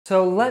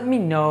So let me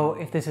know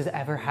if this has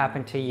ever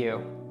happened to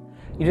you.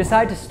 You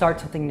decide to start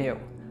something new,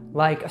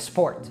 like a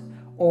sport,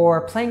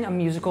 or playing a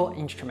musical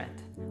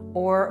instrument,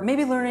 or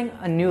maybe learning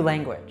a new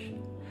language.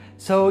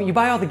 So you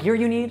buy all the gear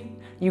you need,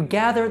 you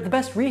gather the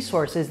best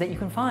resources that you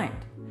can find.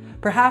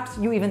 Perhaps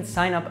you even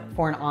sign up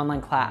for an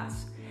online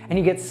class, and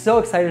you get so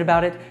excited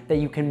about it that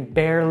you can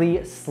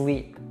barely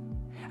sleep.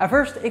 At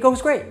first, it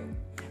goes great.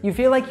 You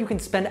feel like you can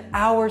spend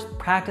hours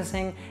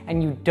practicing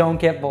and you don't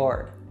get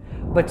bored.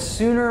 But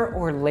sooner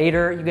or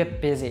later, you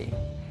get busy.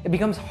 It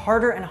becomes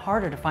harder and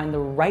harder to find the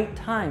right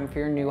time for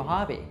your new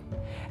hobby.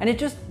 And it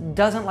just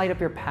doesn't light up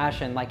your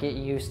passion like it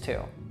used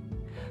to.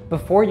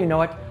 Before you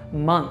know it,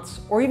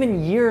 months or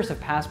even years have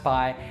passed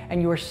by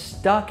and you are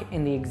stuck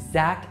in the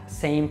exact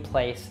same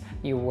place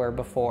you were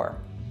before.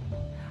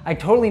 I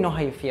totally know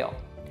how you feel.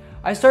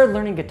 I started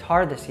learning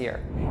guitar this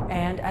year,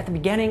 and at the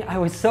beginning I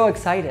was so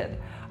excited.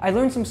 I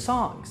learned some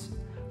songs.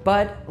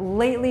 But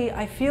lately,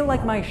 I feel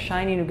like my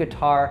shiny new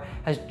guitar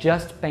has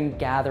just been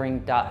gathering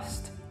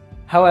dust.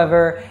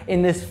 However,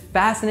 in this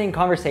fascinating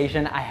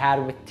conversation I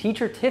had with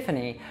teacher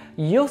Tiffani,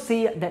 you'll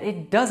see that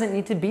it doesn't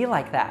need to be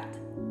like that.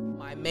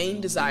 My main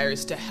desire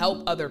is to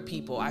help other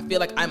people. I feel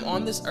like I'm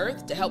on this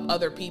earth to help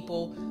other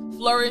people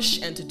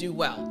flourish and to do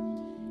well.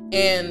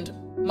 And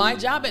my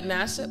job at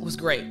NASA was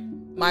great.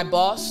 My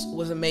boss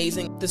was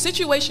amazing. The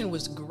situation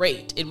was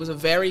great. It was a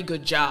very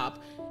good job,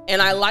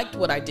 and I liked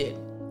what I did.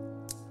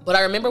 But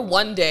I remember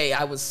one day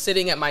I was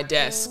sitting at my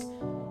desk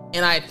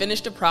and I had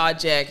finished a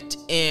project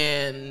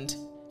and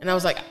I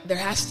was like, there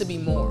has to be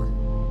more.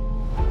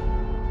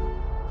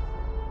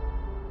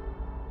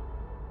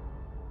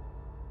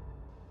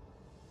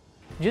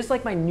 Just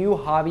like my new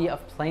hobby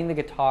of playing the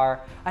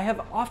guitar, I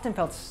have often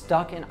felt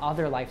stuck in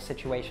other life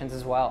situations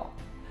as well.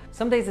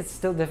 Some days it's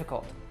still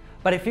difficult,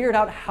 but I figured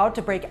out how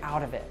to break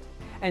out of it.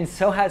 And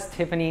so has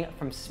Tiffani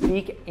from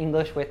Speak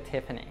English with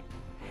Tiffani.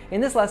 In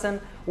this lesson,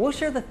 we'll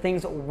share the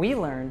things we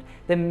learned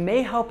that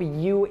may help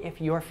you if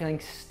you're feeling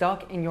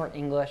stuck in your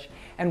English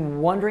and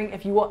wondering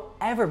if you will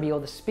ever be able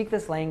to speak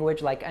this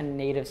language like a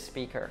native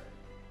speaker.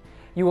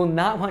 You will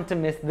not want to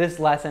miss this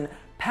lesson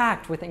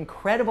packed with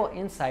incredible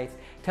insights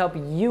to help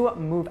you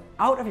move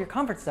out of your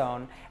comfort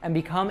zone and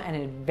become an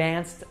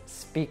advanced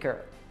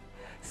speaker.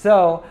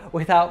 So,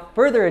 without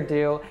further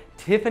ado,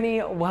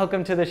 Tiffani,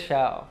 welcome to the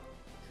show.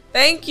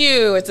 Thank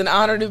you. It's an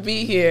honor to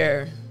be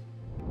here.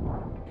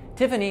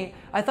 Tiffani,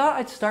 I thought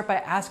I'd start by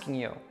asking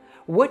you,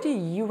 what do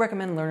you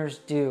recommend learners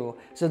do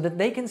so that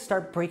they can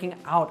start breaking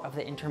out of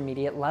the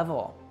intermediate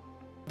level?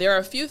 There are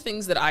a few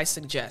things that I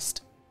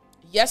suggest.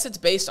 Yes, it's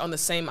based on the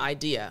same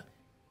idea.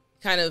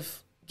 Kind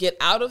of get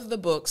out of the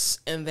books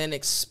and then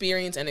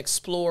experience and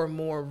explore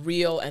more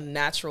real and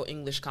natural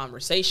English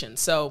conversation.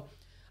 So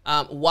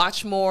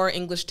watch more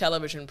English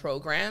television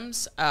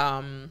programs.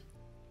 I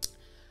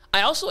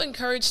also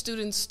encourage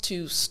students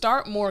to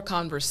start more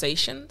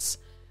conversations.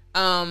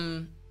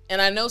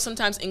 And I know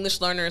sometimes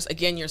English learners,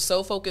 again, you're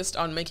so focused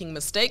on making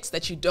mistakes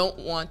that you don't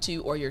want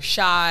to, or you're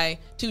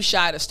too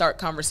shy to start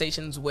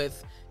conversations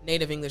with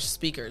native English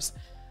speakers.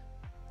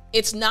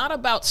 It's not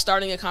about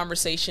starting a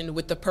conversation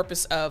with the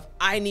purpose of,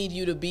 I need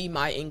you to be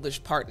my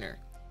English partner.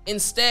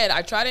 Instead,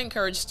 I try to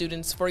encourage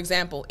students, for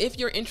example, if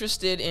you're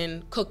interested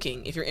in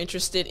cooking, if you're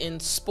interested in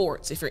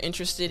sports, if you're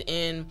interested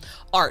in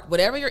art,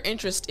 whatever your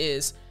interest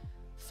is,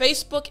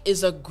 Facebook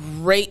is a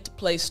great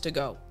place to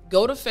go.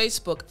 Go to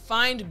Facebook,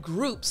 find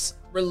groups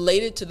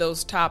related to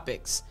those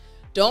topics.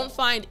 Don't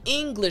find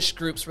English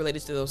groups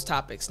related to those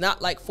topics,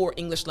 not like for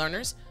English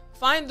learners.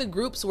 Find the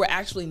groups where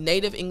actually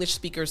native English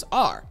speakers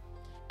are,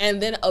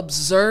 and then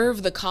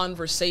observe the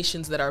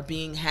conversations that are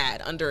being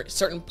had under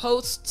certain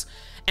posts,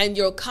 and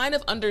you'll kind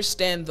of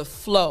understand the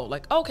flow.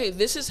 Like, okay,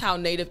 this is how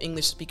native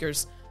English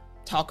speakers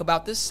talk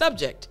about this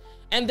subject,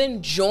 and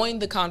then join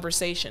the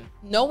conversation.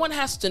 No one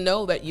has to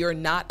know that you're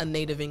not a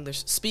native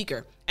English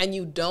speaker, and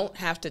you don't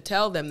have to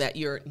tell them that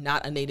you're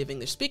not a native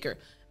English speaker.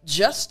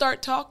 Just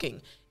start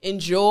talking,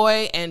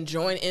 enjoy, and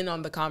join in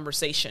on the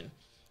conversation.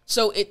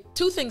 So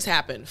two things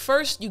happen.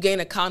 First, you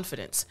gain a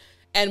confidence.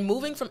 And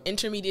moving from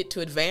intermediate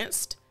to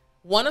advanced,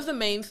 one of the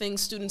main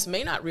things students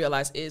may not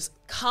realize is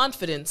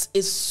confidence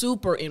is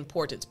super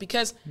important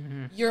because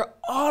you're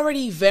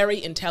already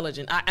very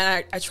intelligent.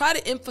 I try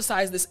to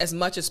emphasize this as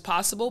much as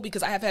possible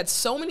because I have had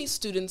so many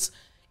students,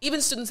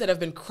 even students that have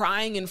been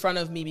crying in front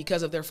of me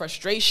because of their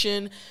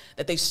frustration,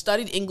 that they've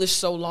studied English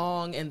so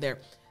long and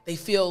they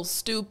feel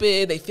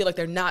stupid, they feel like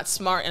they're not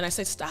smart. And I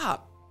say,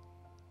 stop.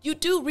 You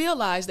do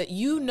realize that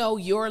you know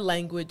your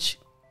language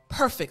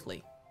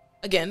perfectly.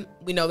 Again,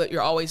 we know that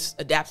you're always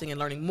adapting and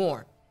learning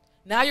more.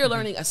 Now you're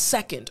learning a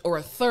second or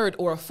a third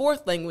or a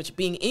fourth language,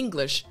 being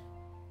English.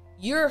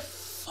 You're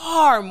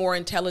far more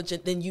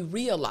intelligent than you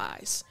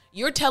realize.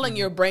 You're telling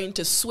your brain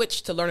to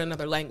switch to learn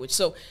another language.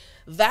 So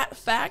that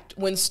fact,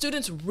 when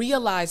students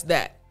realize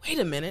that, wait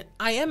a minute,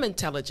 I am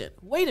intelligent.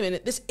 Wait a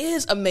minute, this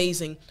is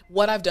amazing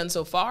what I've done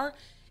so far.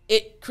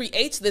 it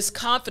creates this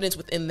confidence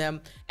within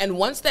them. And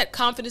once that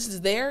confidence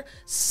is there,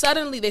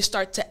 suddenly they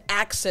start to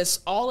access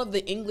all of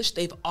the English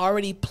they've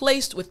already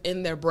placed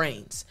within their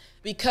brains.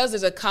 Because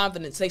there's a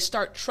confidence, they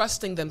start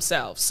trusting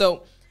themselves.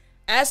 So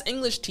as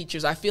English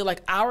teachers, I feel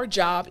like our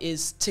job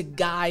is to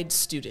guide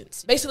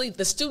students. Basically,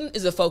 the student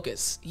is the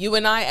focus. You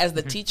and I, as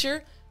the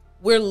teacher,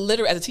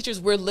 as teachers,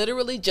 we're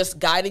literally just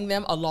guiding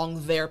them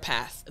along their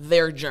path,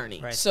 their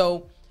journey. Right.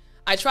 So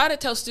I try to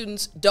tell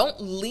students,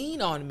 don't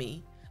lean on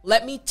me.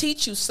 Let me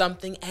teach you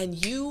something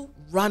and you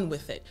run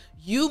with it.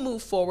 You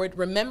move forward.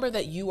 Remember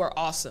that you are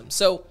awesome.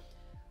 So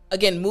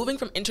again, moving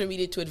from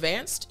intermediate to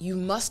advanced, you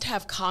must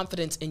have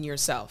confidence in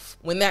yourself.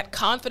 When that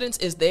confidence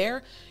is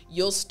there,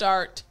 you'll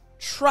start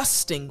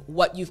trusting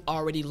what you've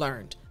already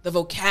learned. The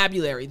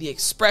vocabulary, the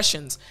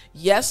expressions,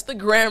 yes, the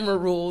grammar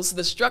rules,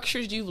 the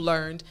structures you've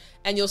learned,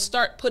 and you'll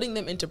start putting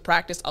them into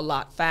practice a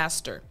lot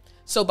faster.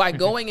 So by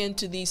going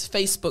into these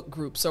Facebook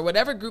groups or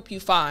whatever group you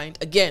find,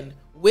 again,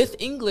 with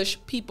English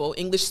people,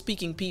 English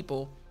speaking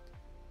people,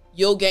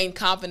 you'll gain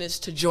confidence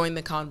to join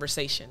the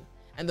conversation.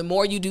 And the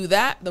more you do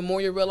that, the more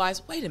you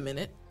realize, wait a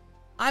minute,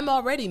 I'm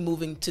already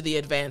moving to the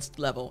advanced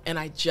level and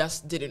I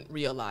just didn't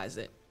realize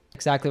it.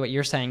 Exactly what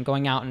you're saying,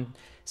 going out and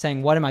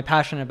saying, what am I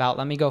passionate about?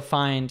 Let me go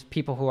find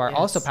people who are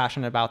also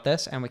passionate about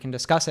this and we can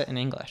discuss it in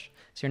English.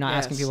 So you're not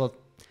asking people,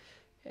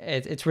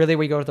 it's really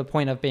we go to the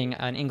point of being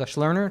an English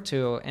learner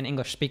to an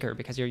English speaker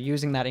because you're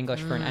using that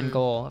English for an end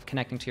goal of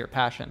connecting to your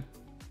passion.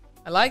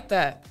 I like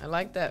that. I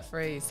like that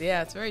phrase.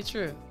 Yeah, it's very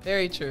true.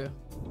 Very true.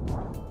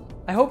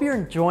 I hope you're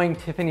enjoying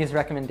Tiffany's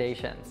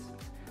recommendations.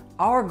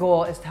 Our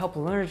goal is to help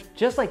learners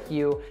just like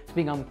you to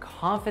become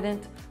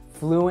confident,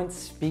 fluent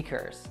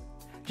speakers.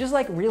 Just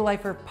like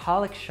real-lifer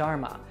Palak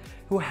Sharma,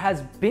 who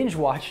has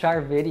binge-watched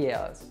our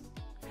videos.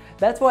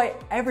 That's why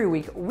every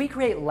week we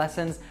create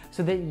lessons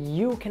so that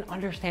you can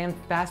understand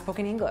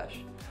fast-spoken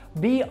English,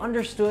 be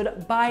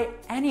understood by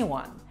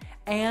anyone,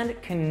 and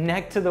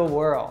connect to the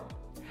world.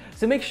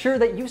 So make sure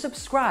that you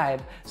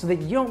subscribe so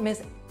that you don't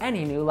miss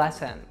any new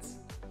lessons.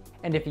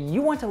 And if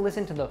you want to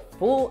listen to the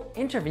full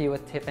interview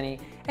with Tiffani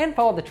and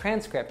follow the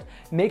transcript,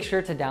 make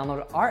sure to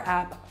download our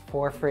app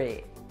for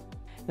free.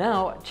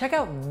 Now, check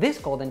out this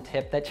golden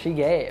tip that she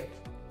gave.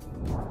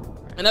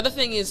 Another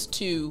thing is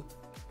to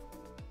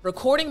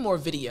recording more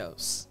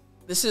videos.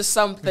 This is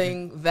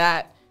something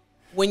that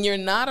when you're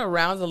not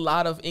around a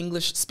lot of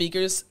English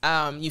speakers,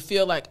 you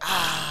feel like,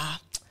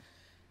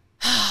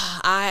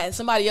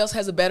 somebody else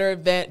has a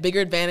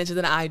bigger advantage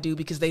than I do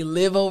because they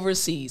live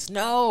overseas.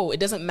 No, it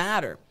doesn't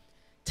matter.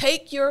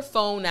 Take your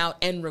phone out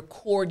and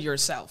record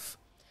yourself.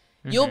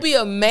 You'll be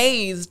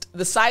amazed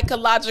the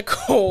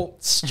psychological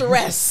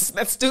stress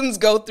that students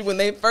go through when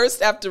they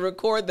first have to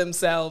record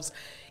themselves.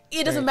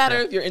 It doesn't matter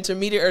if you're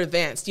intermediate or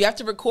advanced. You have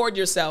to record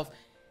yourself.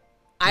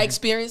 I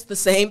experienced the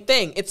same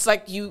thing. It's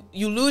like you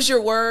lose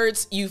your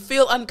words, you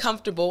feel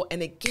uncomfortable,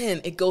 and again,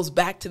 it goes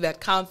back to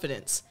that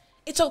confidence.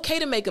 It's okay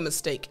to make a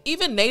mistake.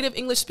 Even native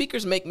English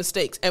speakers make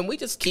mistakes, and we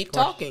just keep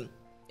talking.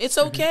 It's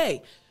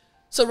okay.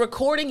 So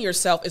recording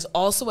yourself is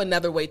also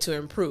another way to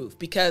improve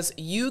because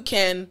you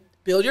can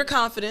build your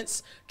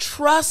confidence,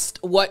 trust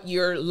what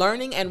you're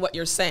learning and what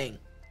you're saying.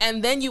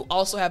 And then you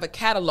also have a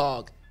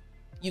catalog.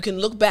 You can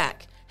look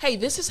back. Hey,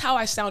 this is how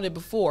I sounded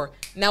before.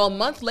 Now, a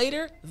month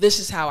later, this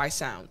is how I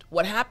sound.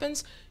 What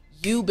happens?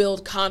 You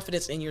build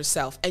confidence in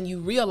yourself and you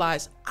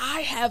realize,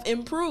 I have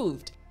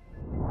improved.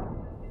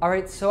 All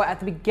right, so at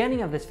the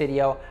beginning of this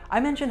video, I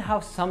mentioned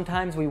how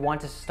sometimes we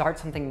want to start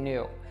something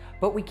new,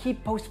 but we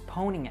keep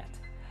postponing it.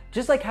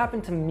 Just like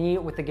happened to me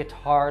with the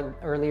guitar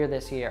earlier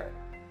this year.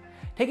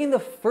 Taking the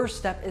first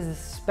step is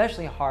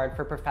especially hard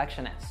for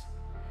perfectionists.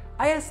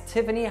 I asked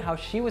Tiffani how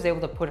she was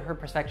able to put her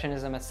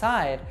perfectionism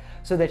aside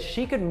so that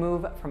she could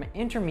move from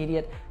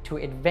intermediate to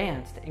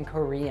advanced in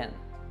Korean.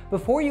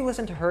 Before you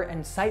listen to her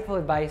insightful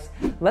advice,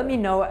 let me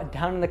know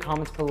down in the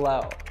comments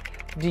below.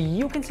 Do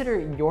you consider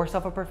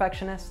yourself a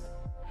perfectionist?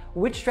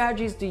 Which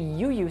strategies do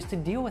you use to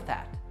deal with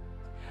that?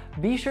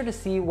 Be sure to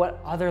see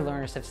what other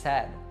learners have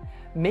said.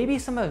 Maybe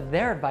some of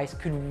their advice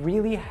could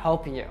really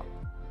help you.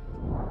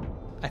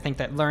 I think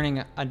that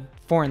learning a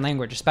foreign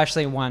language,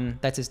 especially one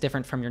that's as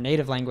different from your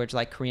native language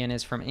like Korean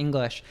is from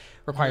English,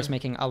 requires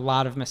making a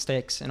lot of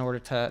mistakes in order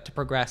to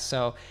progress.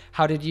 So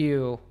how did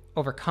you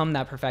overcome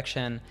that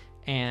perfection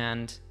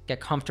and get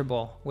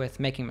comfortable with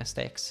making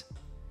mistakes?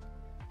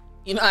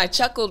 You know, I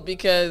chuckled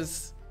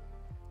because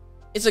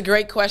it's a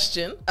great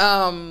question.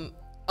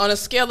 On a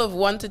scale of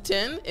 1 to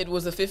 10, it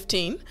was a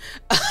 15.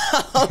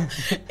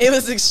 It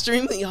was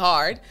extremely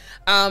hard.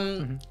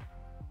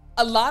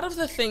 A lot of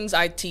the things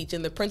I teach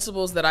and the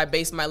principles that I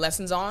base my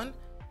lessons on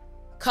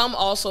come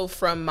also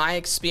from my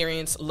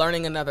experience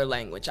learning another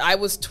language. I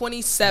was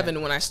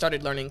 27 when I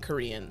started learning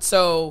Korean.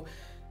 So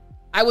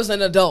I was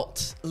an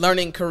adult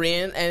learning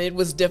Korean and it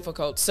was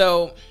difficult.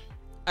 So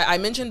I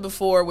mentioned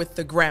before with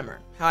the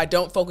grammar, how I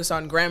don't focus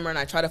on grammar and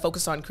I try to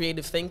focus on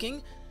creative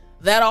thinking.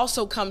 That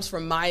also comes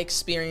from my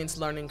experience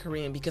learning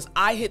Korean because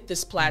I hit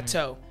this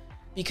plateau.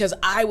 because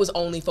I was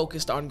only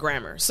focused on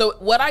grammar. So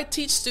what I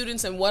teach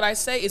students and what I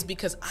say is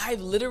because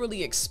I've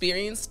literally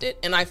experienced it,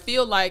 and I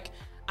feel like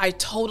I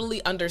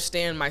totally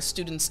understand my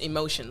students'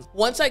 emotions.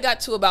 Once I got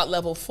to about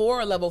level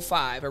 4 or level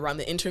 5, around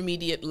the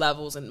intermediate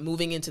levels and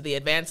moving into the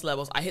advanced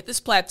levels, I hit this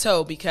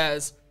plateau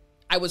because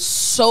I was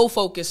so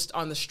focused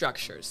on the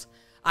structures.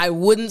 I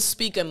wouldn't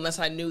speak unless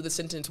I knew the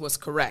sentence was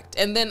correct.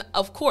 And then,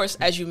 of course,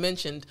 as you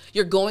mentioned,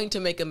 you're going to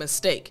make a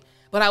mistake.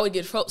 But I would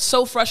get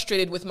so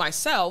frustrated with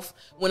myself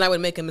when I would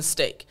make a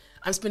mistake.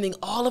 I'm spending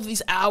all of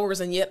these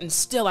hours and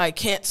still I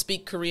can't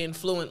speak Korean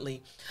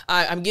fluently.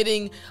 I'm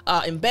getting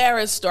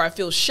embarrassed, or I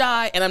feel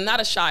shy, and I'm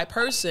not a shy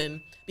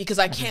person because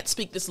I can't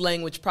speak this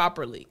language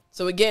properly.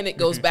 So again, it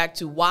goes back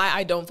to why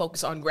I don't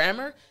focus on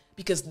grammar,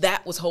 because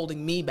that was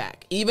holding me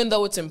back, even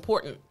though it's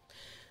important.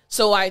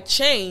 So I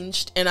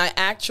changed, and I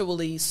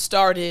actually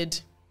started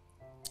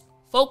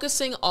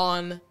focusing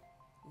on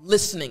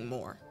listening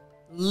more.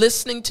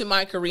 Listening to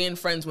my Korean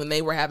friends when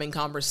they were having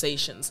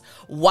conversations,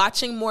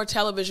 watching more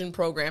television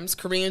programs,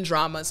 Korean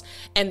dramas,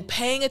 and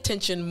paying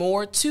attention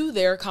more to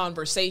their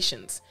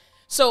conversations.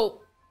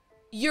 So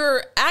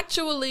you're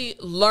actually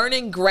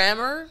learning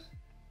grammar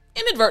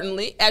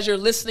inadvertently as you're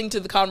listening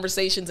to the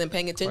conversations and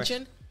paying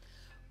attention,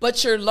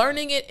 but you're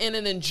learning it in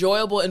an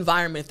enjoyable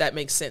environment, if that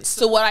makes sense.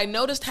 So what I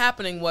noticed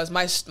happening was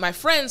my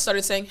friends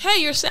started saying,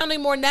 "Hey, you're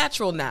sounding more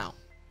natural now.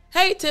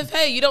 Hey, Tiff,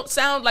 hey, you don't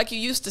sound like you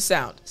used to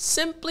sound,"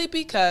 simply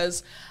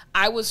because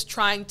I was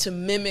trying to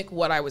mimic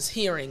what I was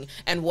hearing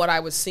and what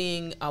I was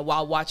seeing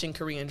while watching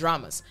Korean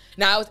dramas.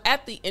 Now, I was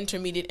at the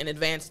intermediate and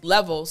advanced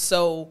level,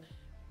 so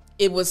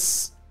it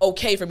was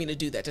okay for me to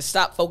do that, to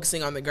stop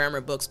focusing on the grammar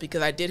books,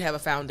 because I did have a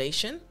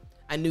foundation.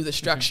 I knew the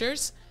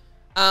structures.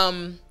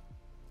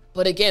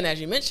 But again,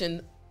 as you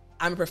mentioned,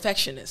 I'm a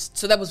perfectionist,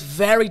 so that was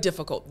very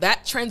difficult.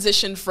 That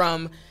transition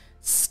from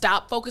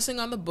stop focusing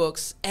on the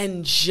books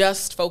and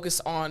just focus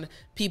on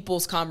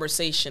people's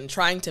conversation,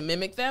 trying to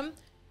mimic them.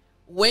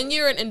 When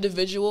you're an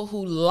individual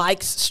who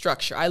likes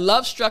structure, I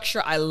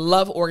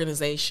love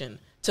organization,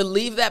 to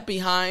leave that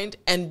behind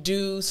and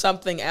do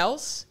something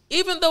else,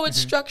 even though it's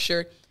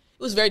structured, it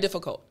was very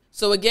difficult.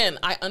 So again,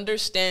 I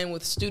understand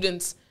with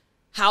students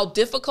how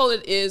difficult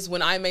it is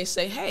when I may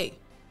say, "Hey,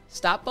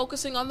 stop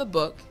focusing on the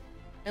book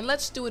and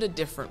let's do it a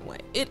different way."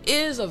 It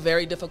is a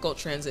very difficult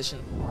transition.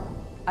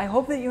 I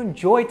hope that you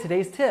enjoyed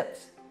today's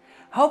tips.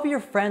 I hope your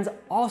friends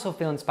also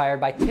feel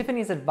inspired by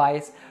Tiffany's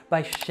advice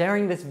by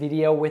sharing this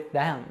video with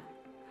them.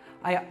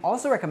 I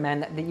also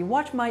recommend that you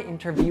watch my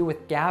interview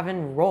with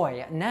Gavin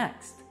Roy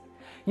next.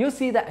 You'll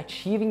see that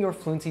achieving your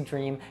fluency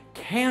dream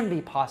can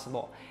be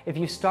possible if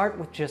you start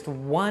with just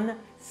one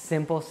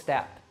simple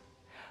step.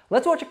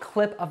 Let's watch a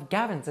clip of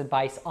Gavin's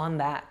advice on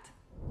that.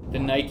 The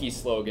Nike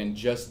slogan,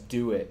 "Just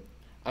do it."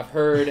 I've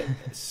heard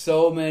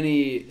so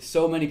many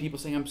people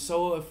saying, "I'm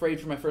so afraid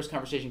for my first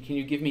conversation. Can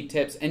you give me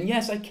tips?" And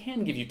yes, I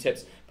can give you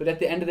tips, but at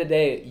the end of the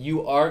day,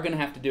 you are going to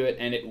have to do it,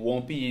 and it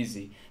won't be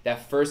easy.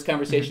 That first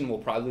conversation will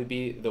probably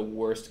be the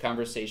worst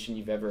conversation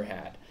you've ever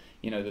had.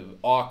 You know, the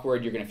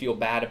awkward, you're going to feel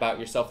bad about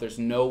yourself. There's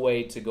no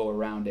way to go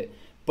around it,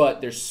 but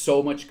there's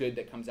so much good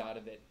that comes out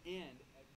of it. And